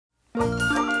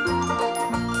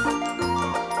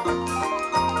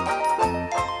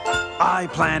I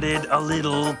planted a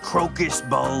little crocus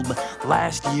bulb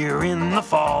last year in the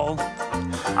fall.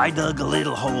 I dug a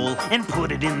little hole and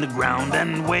put it in the ground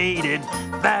and waited,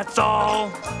 that's all.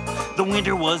 The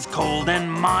winter was cold and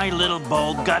my little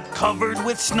bulb got covered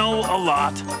with snow a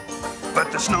lot.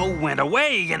 But the snow went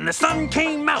away and the sun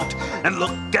came out, and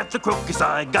look at the crocus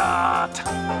I got.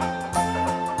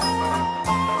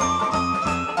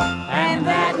 And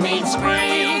that means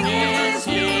spring is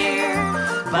here.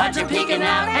 Buds are peeking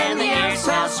out and the air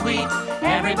smells sweet.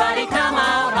 Everybody come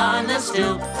out on the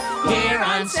stoop here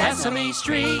on Sesame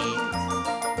Street.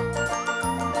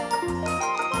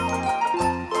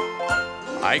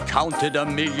 I counted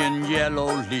 1,000,000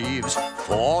 yellow leaves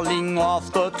falling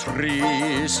off the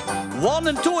trees. 1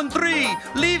 and 2 and 3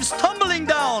 leaves tumbling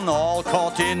down, all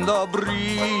caught in the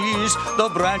breeze. The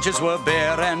branches were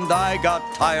bare and I got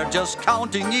tired just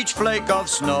counting each flake of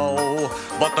snow.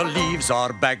 But the leaves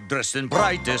are back dressed in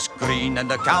brightest green and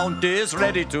the count is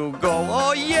ready to go.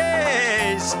 Oh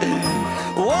yes!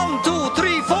 1, 2,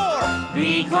 3, 4.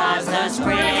 Because the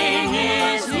spring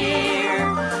is here.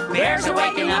 Bears are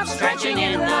waking up, stretching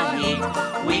in the heat.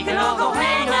 We can all go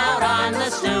hang out on the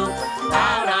stoop,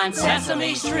 out on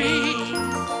Sesame Street.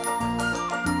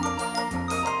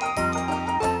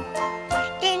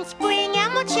 In spring,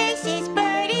 Elmo chases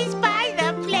birdies by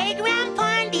the playground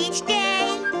pond each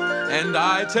day. And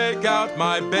I take out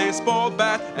my baseball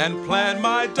bat and plan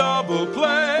my double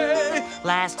play.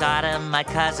 Last autumn, my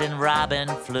cousin Robin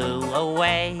flew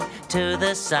away to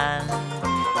the sun.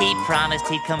 He promised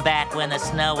he'd come back when the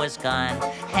snow was gone,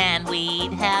 and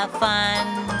we'd have fun.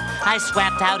 I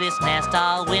swapped out his nest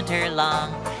all winter long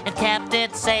and kept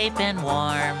it safe and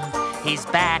warm. He's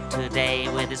back today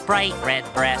with his bright red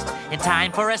breast in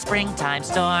time for a springtime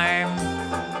storm.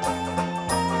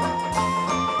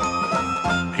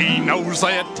 He knows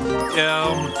that.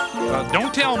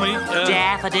 Don't tell me.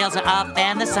 Daffodils are up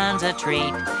and the sun's a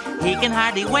treat. He can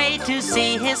hardly wait to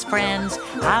see his friends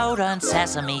out on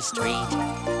Sesame Street.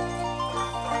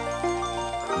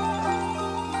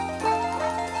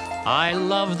 I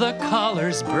love the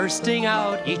colors bursting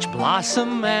out, each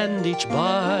blossom and each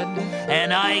bud.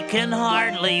 And I can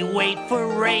hardly wait for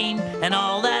rain and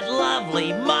all that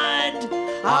lovely mud.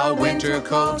 Our winter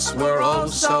coats were oh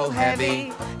so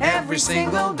heavy every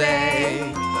single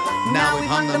day. Now we've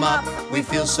hung them up, we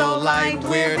feel so light,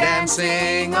 we're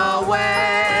dancing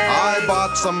away. I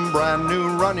bought some brand new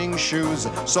running shoes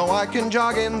so I can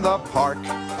jog in the park.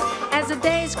 As the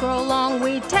days grow long,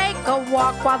 we take a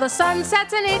walk while the sun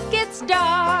sets and it gets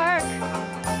dark.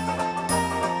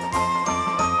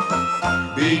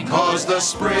 Because the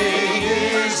spring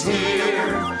is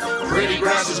here, pretty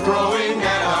grass is growing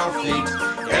at our feet.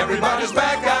 Everybody's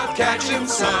back out catching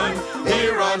sun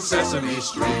here on Sesame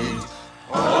Street.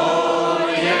 Oh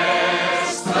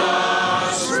yes,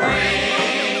 the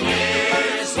spring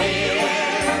is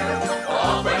here.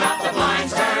 Open up the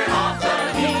blinds, turn off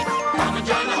the heat. Come and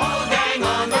join the whole gang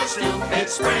on the stoop.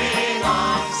 It's spring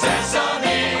on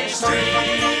Sesame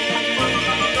Street.